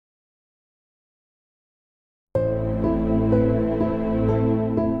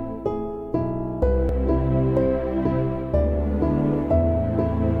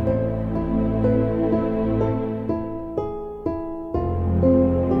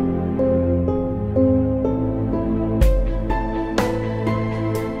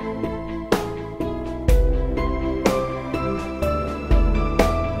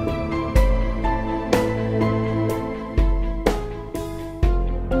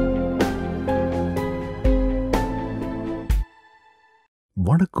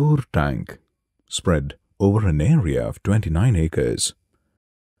Vadakur tank, spread over an area of 29 acres,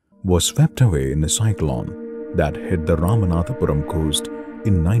 was swept away in a cyclone that hit the Ramanathapuram coast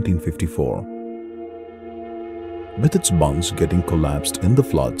in 1954. With its bunds getting collapsed in the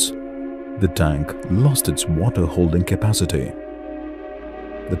floods, the tank lost its water holding capacity.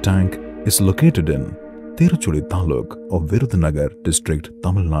 The tank is located in Tiruchuli Taluk of Virudhunagar district,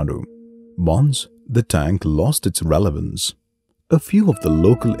 Tamil Nadu. Once the tank lost its relevance, a few of the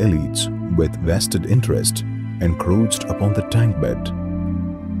local elites with vested interest encroached upon the tank bed.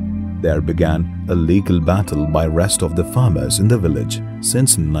 There began a legal battle by rest of the farmers in the village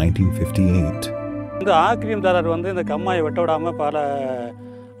since 1958. இந்த ஆக்கிரமிதாரர் இந்த கம்மாயை வெட்ட விடாம பல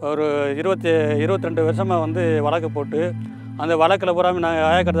ஒரு 22 வருஷமா வழக்கு போட்டு அந்த வழக்குல பூரா நாங்க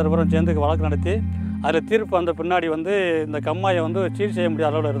ஆயக்கடத்தர் பூரா சேர்ந்து வழக்கு நடத்தி அதுல தீர்ப்பு வந்த பின்னாடி இந்த கம்மாயை சீர் செய்ய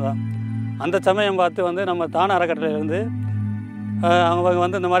முடியாத அளவுல இருந்தா அந்த சமயம் பார்த்து நம்ம தான அறக்கட்டளையில இருந்து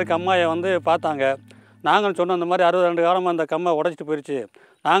அவங்க இந்த மாதிரி கம்மாயை பார்த்தாங்க. நாங்களும் சொன்னோம் இந்த மாதிரி 62 காலமா அந்த கம்மா உடைச்சிட்டு போயிடுச்சு.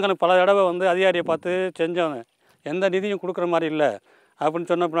 நாங்களும் பல தடவை அதிகாரியை பார்த்து செஞ்சோம். எந்த நிதியும் கொடுக்குற மாதிரி இல்லை அப்படின்னு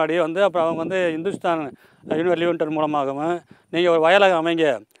சொன்ன பின்னாடி அப்புறம் அவங்க இந்துஸ்தான் யூனிவர்சிட்டி மூலமாகவும் நீங்கள் ஒரு வயலாக அமைங்க,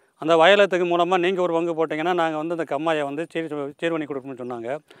 அந்த வயலத்துக்கு மூலமாக நீங்கள் ஒரு பங்கு போட்டிங்கன்னா நாங்கள் அந்த கம்மாயை சீர் பண்ணி கொடுக்கணும்னு சொன்னாங்க.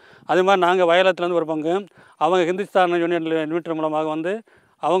 அது மாதிரி நாங்கள் வயலத்துலேருந்து ஒரு பங்கு, அவங்க இந்துஸ்தான் யூனிவர்சிட்டி மூலமாக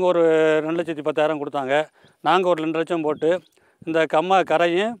அவங்க ஒரு 2,10,000 கொடுத்தாங்க. நாங்கள் ஒரு 2 லட்சம் போட்டு இந்த கம்மா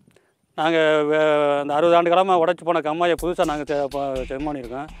கரையும் நாங்கள் அந்த 60 ஆண்டு காலமாக உடைச்சி போன கம்மாயை புதுசாக நாங்கள் செம்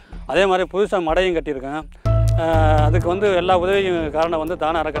பண்ணியிருக்கோம். அதே மாதிரி புதுசாக மடையும் கட்டியிருக்கோம். அதுக்கு எல்லா உதவியும் காரணம்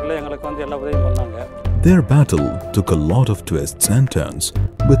தான அறக்கட்டளை எங்களுக்கு எல்லா உதவியும் பண்ணாங்க. Their battle took a lot of twists and turns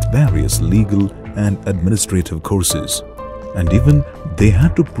with various legal and administrative courses, and even they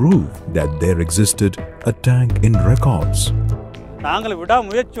had to prove that there existed a tank in records. நாங்கள் விடா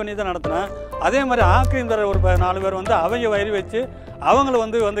முயற்சி பண்ணி தான் நடத்தினோம். அதே மாதிரி ஆக்கிரமிதாரர் ஒரு 4 பேர் அவங்க வயிறு வச்சு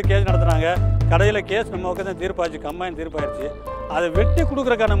அவங்களும் கேஸ் நடத்துனாங்க. கடையில் கேஸ் நம்ம உட்காந்து தீர்ப்பாச்சு, கம்மாயின் தீர்ப்பாயிடுச்சு. அதை வெட்டி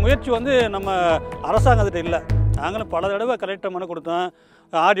கொடுக்குறக்கான முயற்சி நம்ம அரசாங்கத்திட்ட இல்லை. நாங்களும் பல தடவை கலெக்டர் மனு கொடுத்தோம்,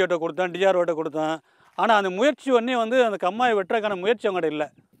 ஆர்டிஓட்ட கொடுத்தோம், டிஆர்ஓட்ட கொடுத்தோம். ஆனால் அந்த முயற்சி அந்த கம்மாயை வெட்டுறதுக்கான முயற்சி அவங்கள்ட்ட இல்லை.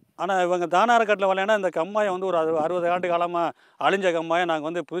 ஆனால் இவங்க தான அறக்கட்டளை வரலைன்னா இந்த கம்மாயை ஒரு 60 ஆண்டு காலமாக அழிஞ்ச கம்மாயை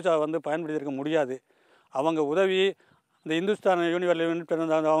நாங்கள் புதுசாக பயன்படுத்தியிருக்க முடியாது. அவங்க உதவி, இந்த இந்துஸ்தான் யூனிவர்சிட்டி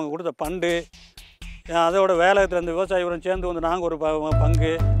அவங்க கொடுத்த பண்டு, அதோட வேலையத்தில் இந்த விவசாயிகளும் சேர்ந்து நாங்கள் ஒரு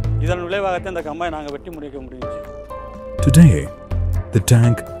பங்கு, இதன் விளைவாகத்தான் இந்த கம்மாயை நாங்கள் வெட்டி முடிக்க முடிஞ்சிச்சு. Today, the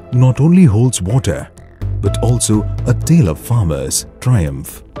tank not only holds water, but also a tale of farmers' triumph.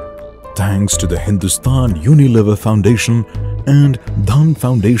 Thanks to the Hindustan Unilever Foundation and Dhan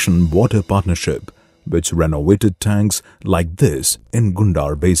Foundation Water Partnership, which renovated tanks like this in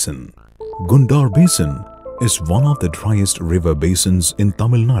Gundar Basin. Gundar Basin is one of the driest river basins in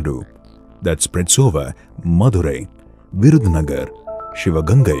Tamil Nadu that spreads over Madurai, Virudhunagar,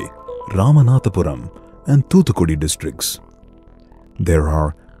 Shivagangai, Ramanathapuram and Thoothukudi districts. There are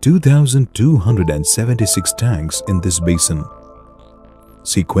 2,276 tanks in this basin,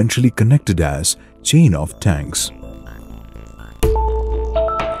 sequentially connected as chain of tanks.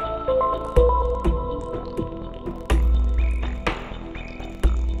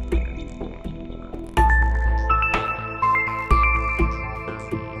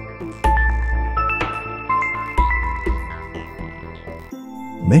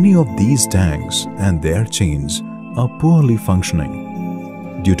 Many of these tanks and their chains are poorly functioning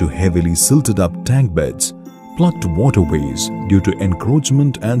due to heavily silted up tank beds, plugged waterways due to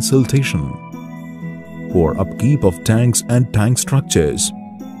encroachment and siltation, poor upkeep of tanks and tank structures.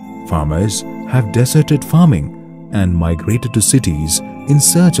 Farmers have deserted farming and migrated to cities in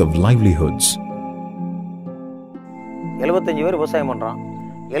search of livelihoods. 75 பேர் விவசாயம் பண்ணுறோம்.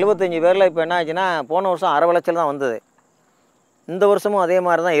 75 பேரில் இப்போ என்ன ஆச்சுன்னா, போன வருஷம் அரை விளைச்சல் தான் வந்தது. இந்த வருஷமும் அதே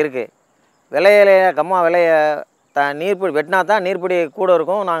மாதிரி தான் இருக்குது. கம்மா விலையை நீர்பிடி வெட்டினா தான் நீர்பிடி கூட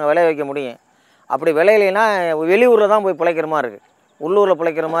இருக்கும், நாங்கள் விளைய வைக்க முடியும். அப்படி விளையிலைன்னா வெளியூரில் தான் போய் பிழைக்கிற மாதிரி இருக்குது. உள்ளூரில்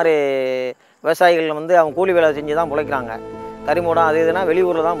பிழைக்கிற மாதிரி விவசாயிகள் அவங்க கூலி வேலை செஞ்சு தான் பிழைக்கிறாங்க. கரிமூடம் அது இதுனா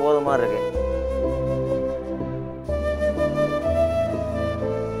வெளியூரில் தான் போகிற மாதிரி இருக்குது.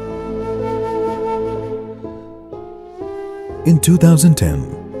 In 2010,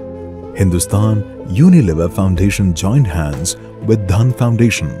 Hindustan Unilever Foundation joined hands with Dhan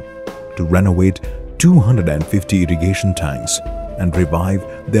Foundation to renovate 250 irrigation tanks and revive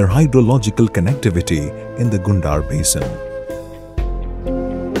their hydrological connectivity in the Gundar Basin.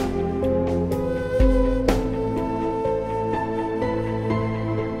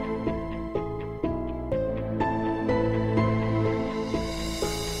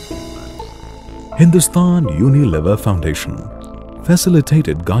 Hindustan Unilever Foundation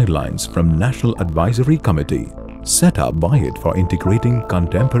facilitated guidelines from National Advisory Committee set up by it for integrating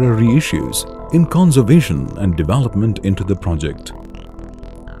contemporary issues in conservation and development into the project.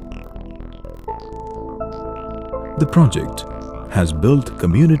 The project has built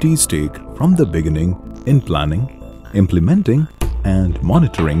community stake from the beginning in planning, implementing and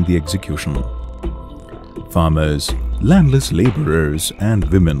monitoring the execution. Farmers, landless laborers and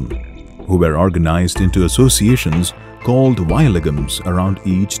women who were organized into associations called Violagams around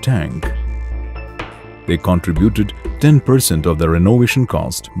each tank. They contributed 10% of the renovation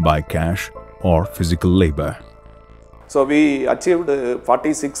cost by cash or physical labor. So we achieved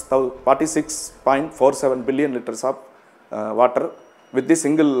 46.47 billion liters of water with the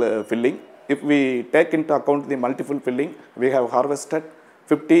single filling. If we take into account the multiple filling, we have harvested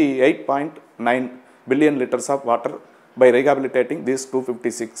 58.9 billion liters of water by rehabilitating these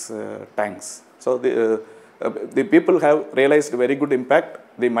 256 tanks. So the people have realized very good impact.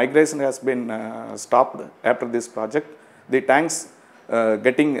 The migration has been stopped after this project. The tanks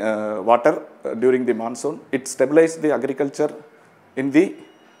getting water during the monsoon. It stabilized the agriculture in the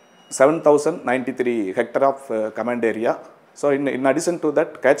 7,093 hectare of command area. So in addition to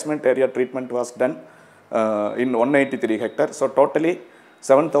that, catchment area treatment was done in 183 hectares. So totally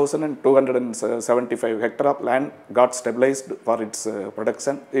 7,275 hectare of land got stabilized for its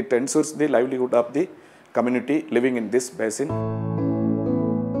production. It ensures the livelihood of the community living in this basin.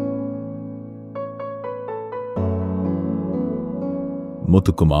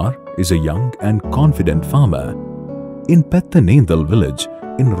 Muthukumar is a young and confident farmer in Pethanendal village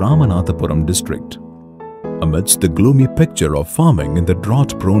in Ramanathapuram district. Amidst the gloomy picture of farming in the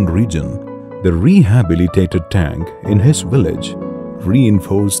drought-prone region, the rehabilitated tank in his village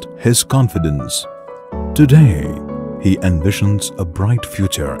reinforced his confidence. Today, he envisions a bright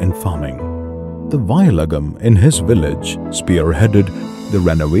future in farming. The Violagam in his village spearheaded the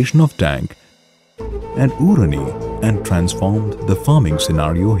renovation of tank and Urani and transformed the farming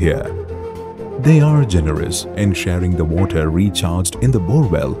scenario here. They are generous in sharing the water recharged in the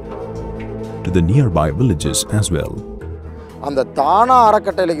borewell to the nearby villages as well. அந்த தானா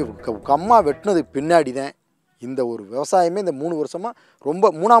அறக்கட்டளைக்கு கம்மா வெட்டினது பின்னாடி தான் இந்த ஒரு விவசாயமே இந்த 3 வருஷமாக ரொம்ப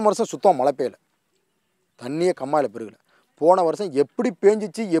 3ஆம் வருஷம் சுத்தம் மழை பெய்யலை, தண்ணியே கம்மாயில் பெருகலை. போன வருஷம் எப்படி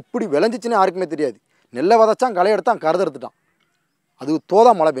பேஞ்சிச்சு எப்படி விளைஞ்சிச்சுன்னு யாருக்குமே தெரியாது. நெல்லை விதைச்சான், களை எடுத்தான், கருதெடுத்துட்டான். அது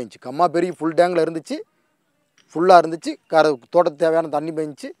தோதா மழை பெஞ்சிச்சு. கம்மா பெருகி ஃபுல் டேங்கில் இருந்துச்சு, ஃபுல்லாக இருந்துச்சு. தோட்டத்துக்கு தேவையான தண்ணி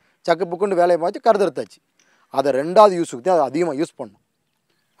பெஞ்சிச்சு, சக்கு புக்குண்டு வேலையை பார்த்து கருதெடுத்தாச்சு. அதை 2வது யூஸுக்கு தான் அதை அதிகமாக யூஸ் பண்ணணும்,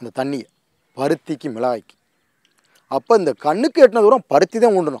 அந்த தண்ணியை பருத்திக்கு மிளகாய்க்கு. அப்போ இந்த கண்ணுக்கு எட்டின தூரம் பருத்தி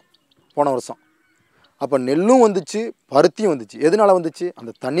தான் ஊண்டணும் போன வருஷம். அப்போ நெல்லும் வந்துச்சு, பருத்தியும் வந்துச்சு. எதனால் வந்துச்சு?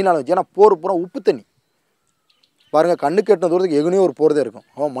 அந்த தண்ணினால் வந்துச்சு. ஏன்னா போர் பூரா உப்பு தண்ணி. பாருங்கள், கண்ணுக்கு எட்டின தூரத்துக்கு எங்கனையும் ஒரு போகிறதே இருக்கும்.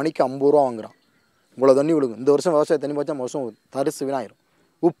 அவன் மணிக்கு 50 ரூபா வாங்குறான். இவ்வளோ தண்ணி விழுகும். இந்த வருஷம் விவசாய தண்ணி பார்த்தா வருஷம் தரிசு வீணாயிரும்.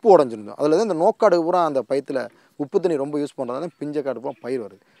 உப்பு உடஞ்சிருந்தோம். அதில் தான் இந்த நோக்காடு பூரா அந்த பயித்தில் உப்பு தண்ணி ரொம்ப யூஸ் பண்ணுறதால பிஞ்சக்காடு பூரா பயிர்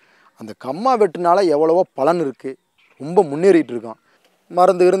வருது. அந்த கம்மா வெட்டுனால எவ்வளவோ பலன் இருக்குது. ரொம்ப முன்னேறிட்டு இருக்கான்.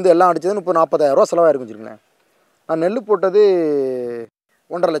 மருந்து இருந்து எல்லாம் அடிச்சதுன்னு இப்போ 40,000 ரூபா செலவாயிருக்கும் வச்சுருங்களேன். நான் நெல் போட்டது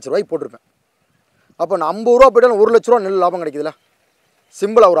 1,50,000 லட்ச ரூபாய்க்கு போட்டிருப்பேன். அப்போ நான் 50 ரூபா போய்ட்டாலும் 1 லட்ச ரூபா நெல் லாபம் கிடைக்குதுல்ல.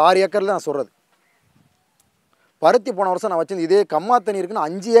 சிம்பிளாக ஒரு 6 ஏக்கரில் நான் சொல்கிறது. பருத்தி போன வருஷம் நான் வச்சிருந்து இதே கம்மா தண்ணி இருக்குன்னு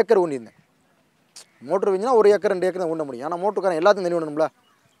 5 ஏக்கர் ஊண்டியிருந்தேன். மோட்ரு வச்சுன்னா 1 ஏக்கர் 2 ஏக்கர் தான் ஊண்ட முடியும். ஆனால் மோட்டருக்காரன் எல்லாத்தையும் தண்ணி விடணும்ல.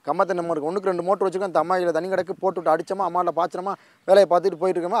 கம்மா தண்ணி நம்ம இருக்குது, 1க்கு 2 மோட்ரு வச்சுக்கோங்க. அந்த அம்மாயில் தண்ணி கிடக்கு போட்டுவிட்டு அடித்தோமா, அம்மாவில் பாய்ச்சோமா, வேலையை பார்த்துட்டு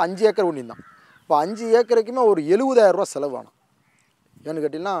போயிட்டு இருக்கோமா. 5 ஏக்கர் ஊண்டியிருந்தான். இப்போ 5 ஏக்கருக்குமே ஒரு 70,000 ரூபா செலவு ஆனோம். ஏன்னு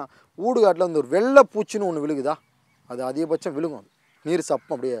கேட்டிங்கன்னா, ஊடுகாட்டில் வந்து ஒரு வெள்ளை பூச்சின்னு ஒன்று விழுகுதா, அது அதிகபட்சம் விழுகும். நீர்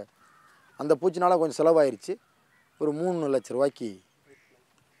சப்பம் அப்படியே. அந்த பூச்சினால் கொஞ்சம் செலவாயிருச்சு. ஒரு 3 லட்ச ரூபாய்க்கு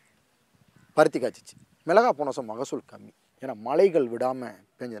பருத்தி காய்ச்சிச்சு. மிளகா போன வருஷம் மகசூல் கம்மி. ஏன்னா மழைகள் விடாமல்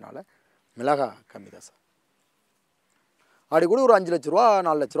பெஞ்சதுனால மிளகா கம்மி தான் சார். அப்படி கூட ஒரு 5 லட்ச ரூபா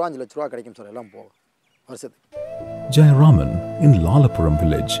 4 லட்ச ரூபா 5 லட்ச ரூபா கிடைக்கும் சார் எல்லாம் போகும் வருஷத்துக்கு. Jayaraman in Lalapuram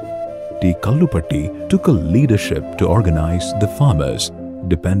village, T. Kallupatti took a leadership to organize the farmers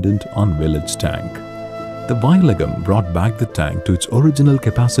dependent on village tank. The Violagam brought back the tank to its original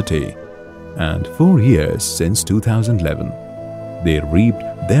capacity, and 4 years since 2011, they reaped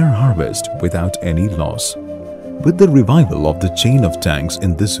their harvest without any loss. With the revival of the chain of tanks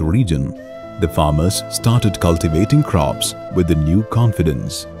in this region, the farmers started cultivating crops with a new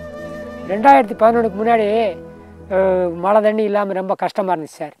confidence. 2011க்கு முன்னாடி மழை தண்ணி இல்லாமல் ரொம்ப கஷ்டமாக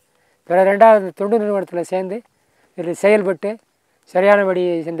இருந்துச்சு sir. பிறகு 2வது தொண்டு நிறுவனத்தில் சேர்ந்து இதில் செயல்பட்டு சரியானபடி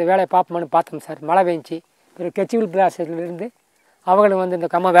இந்த வேலையை பார்ப்போம்னு பார்த்தோம் சார். மழை பெஞ்சி பிறகு கெச்சிவில் பிளாஸ்லேருந்து அவங்களும் வந்து இந்த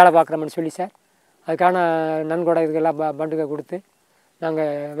கம்மா வேலை பார்க்குறோம்னு சொல்லி சார், அதுக்கான நன்கொடை இதுக்கெல்லாம் பண்டுகை கொடுத்து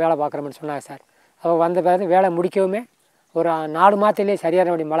நாங்கள் வேலை பார்க்குறோம்னு சொன்னாங்க சார். அவங்க வந்த பிறகு வேலை முடிக்கவுமே ஒரு 4 மாதத்துலேயே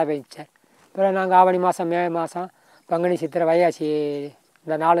சரியானபடி மழை பெஞ்சிச்சு சார். பிறகு நாங்கள் ஆவணி மாதம், மே மாதம், பங்குனி, சித்திரை, வைகாசி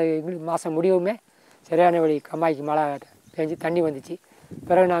இந்த 4 மாதம் முடியவுமே சரியானபடி கம்மாய்க்கு மழை பெஞ்சு தண்ணி வந்துச்சு.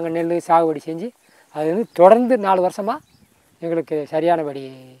 பிறகு நாங்கள் நெல் சாகுபடி செஞ்சு அது வந்து தொடர்ந்து 4 வருஷமாக எங்களுக்கு சரியானபடி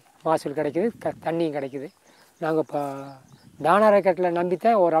மகசூல் கிடைக்குது, தண்ணியும் கிடைக்குது. நாங்கள் இப்போ தானாரக்கட்டில்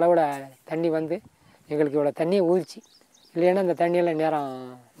நம்பித்தான் ஓரளவில் தண்ணி வந்து எங்களுக்கு இவ்வளோ தண்ணியை ஊதிச்சு. இல்லைன்னா அந்த தண்ணியெல்லாம் நேரம்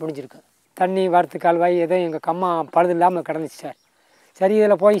முடிஞ்சிருக்கு. தண்ணி வரத்து கால்வாய் எதுவும் எங்கள் கம்மா பழுது இல்லாமல் கிடந்துச்சு சார். சரி,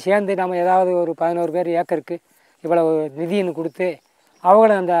 இதில் போய் சேர்ந்து நம்ம ஏதாவது ஒரு 11 பேர் ஏக்கருக்கு இவ்வளோ நிதின்னு கொடுத்து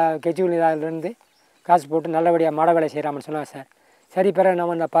அவங்களும் அந்த கெஜுவல் இதிலேருந்து காசு போட்டு நல்லபடியாக மழை வேலை செய்கிறாங்கன்னு சொன்னாங்க சார். சரி, பிறகு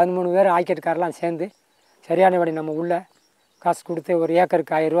நம்ம இந்த 13 பேர் ஆய்க்கெட்டுக்காரெலாம் சேர்ந்து சரியானபடி நம்ம உள்ள காசு கொடுத்து ஒரு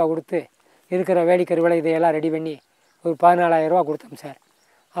ஏக்கருக்கு 1000 ரூபா கொடுத்து இருக்கிற வேலிக்கரு விலை இதையெல்லாம் ரெடி பண்ணி ஒரு 14,000 ரூபா கொடுத்தோம் சார்.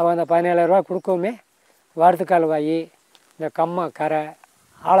 அவன் அந்த 17,000 ரூபா கொடுக்கவுமே வாரத்து கால்வாய் இந்த கம்மா கரை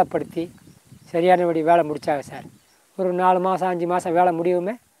ஆழப்படுத்தி சரியானபடி வேலை முடித்தாங்க சார். ஒரு 4 மாதம் 5 மாதம் வேலை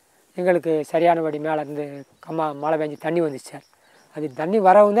முடியவுமே எங்களுக்கு சரியானபடி மேலே இருந்து கம்மா மழை பெஞ்சு தண்ணி வந்துச்சு சார். அது தண்ணி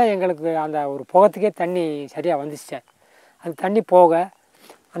வரவும் தான் எங்களுக்கு அந்த ஒரு புகத்துக்கே தண்ணி சரியாக வந்துச்சு சார். அது தண்ணி போக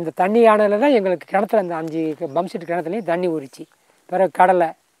அந்த தண்ணி ஆனதில் தான் எங்களுக்கு கிணத்துல அந்த 5 பம்ப் கிணத்துலேயும் தண்ணி ஊறிச்சு. பிறகு கடலை,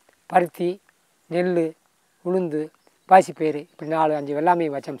 பருத்தி, நெல், உளுந்து, பாசிப்பயிறு இப்படி 4-5 வெள்ளாமை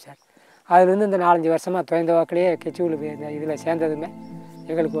வச்சோம் சார். அதுலேருந்து இந்த 4-5 வருஷமாக தொய்ந்த வாக்கிலேயே கெச்சூல் இதில் சேர்ந்ததுமே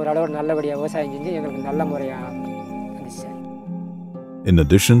எங்களுக்கு ஓரளவு நல்லபடியாக விவசாயம் செஞ்சு எங்களுக்கு நல்ல முறையாக வந்துச்சு sir. In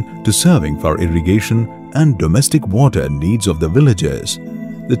addition to serving for irrigation and domestic water needs of the villagers,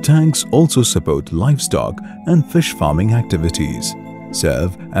 the tanks also support livestock and fish farming activities,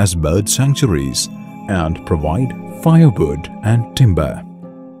 serve as bird sanctuaries, and provide firewood and timber.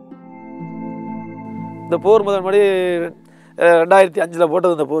 இந்த போர் முதல் 2005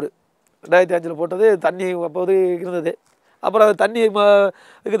 போட்டது. இந்த போர் 2005 போட்டது. தண்ணி அப்போது இருந்தது. அப்புறம் அது தண்ணி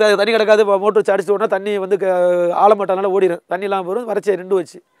தண்ணி கிடக்காது. மோட்டர் வச்சு அடிச்சு உடனே தண்ணி வந்து ஆழமாட்டனால ஓடிடும். தண்ணிலாம் போகும், வறட்சியை நின்று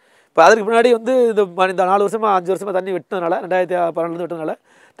வச்சு. இப்போ அதுக்கு முன்னாடி வந்து இந்த 4 வருஷமாக 5 வருஷமாக தண்ணி வெட்டினதுனால 2012 வெட்டினதுனால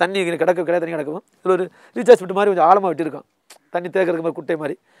தண்ணி கிடையாது. தண்ணி கிடக்கும். இதில் ஒரு ரீசார்ஜ் விட்டு மாதிரி கொஞ்சம் ஆழமாக விட்டுருக்கோம், தண்ணி தேக்கிறதுக்கு மாதிரி குட்டை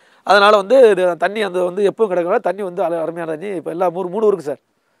மாதிரி. அதனால் வந்து தண்ணி அந்த வந்து எப்பவும் கிடக்கிறனால தண்ணி வந்து அருமையான தண்ணி. இப்போ எல்லா 3 ஊருக்கு சார்.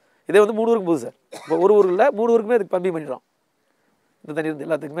 இதே வந்து 3 ஊருக்கு போகுது சார். இப்போ ஒரு ஊரில் 3 ஊருக்குமே இதுக்கு பம்பி பண்ணிடுறோம். இந்த தண்ணி வந்து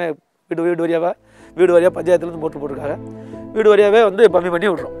எல்லாத்துக்குமே வீடு வழியாக பஞ்சாயத்துலேருந்து மோட்டர் போட்டிருக்காங்க. வீடு வழியாகவே வந்து பம்பி பண்ணி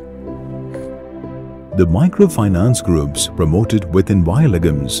விட்றோம். The microfinance groups promoted within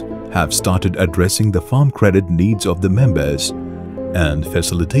Violagams have started addressing the farm credit needs of the members and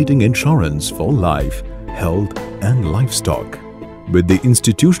facilitating insurance for life, health and livestock. With the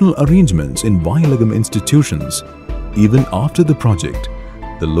institutional arrangements in Violagam institutions, even after the project,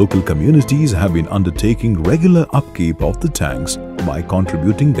 the local communities have been undertaking regular upkeep of the tanks by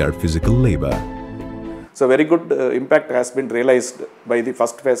contributing their physical labor. So very good impact has been realized by the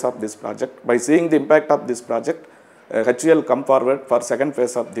first phase of this project. By seeing the impact of this project, HUL come forward for second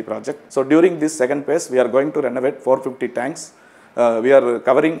phase of the project. So during this second phase, we are going to renovate 450 tanks. We are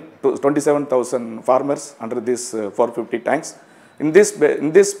covering 27,000 farmers under these 450 tanks. In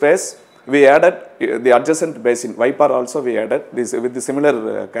this phase, we added the adjacent basin, Vaipar also we added this with the similar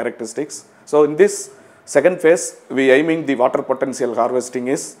characteristics. So in this second phase, we aiming the water potential harvesting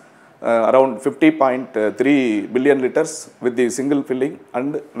is around 50.3 billion liters with the single filling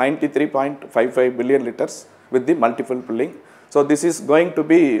and 93.55 billion liters with the multiple filling. So this is going to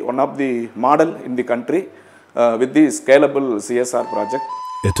be one of the model in the country with the scalable CSR project.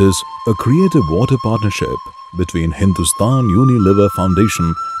 It is a creative water partnership between Hindustan Unilever Foundation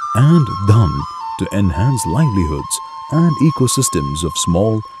and DAN to enhance livelihoods and ecosystems of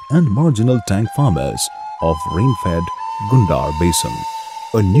small and marginal tank farmers of rain-fed Gundar Basin.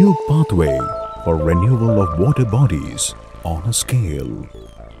 A new pathway for renewal of water bodies on a scale.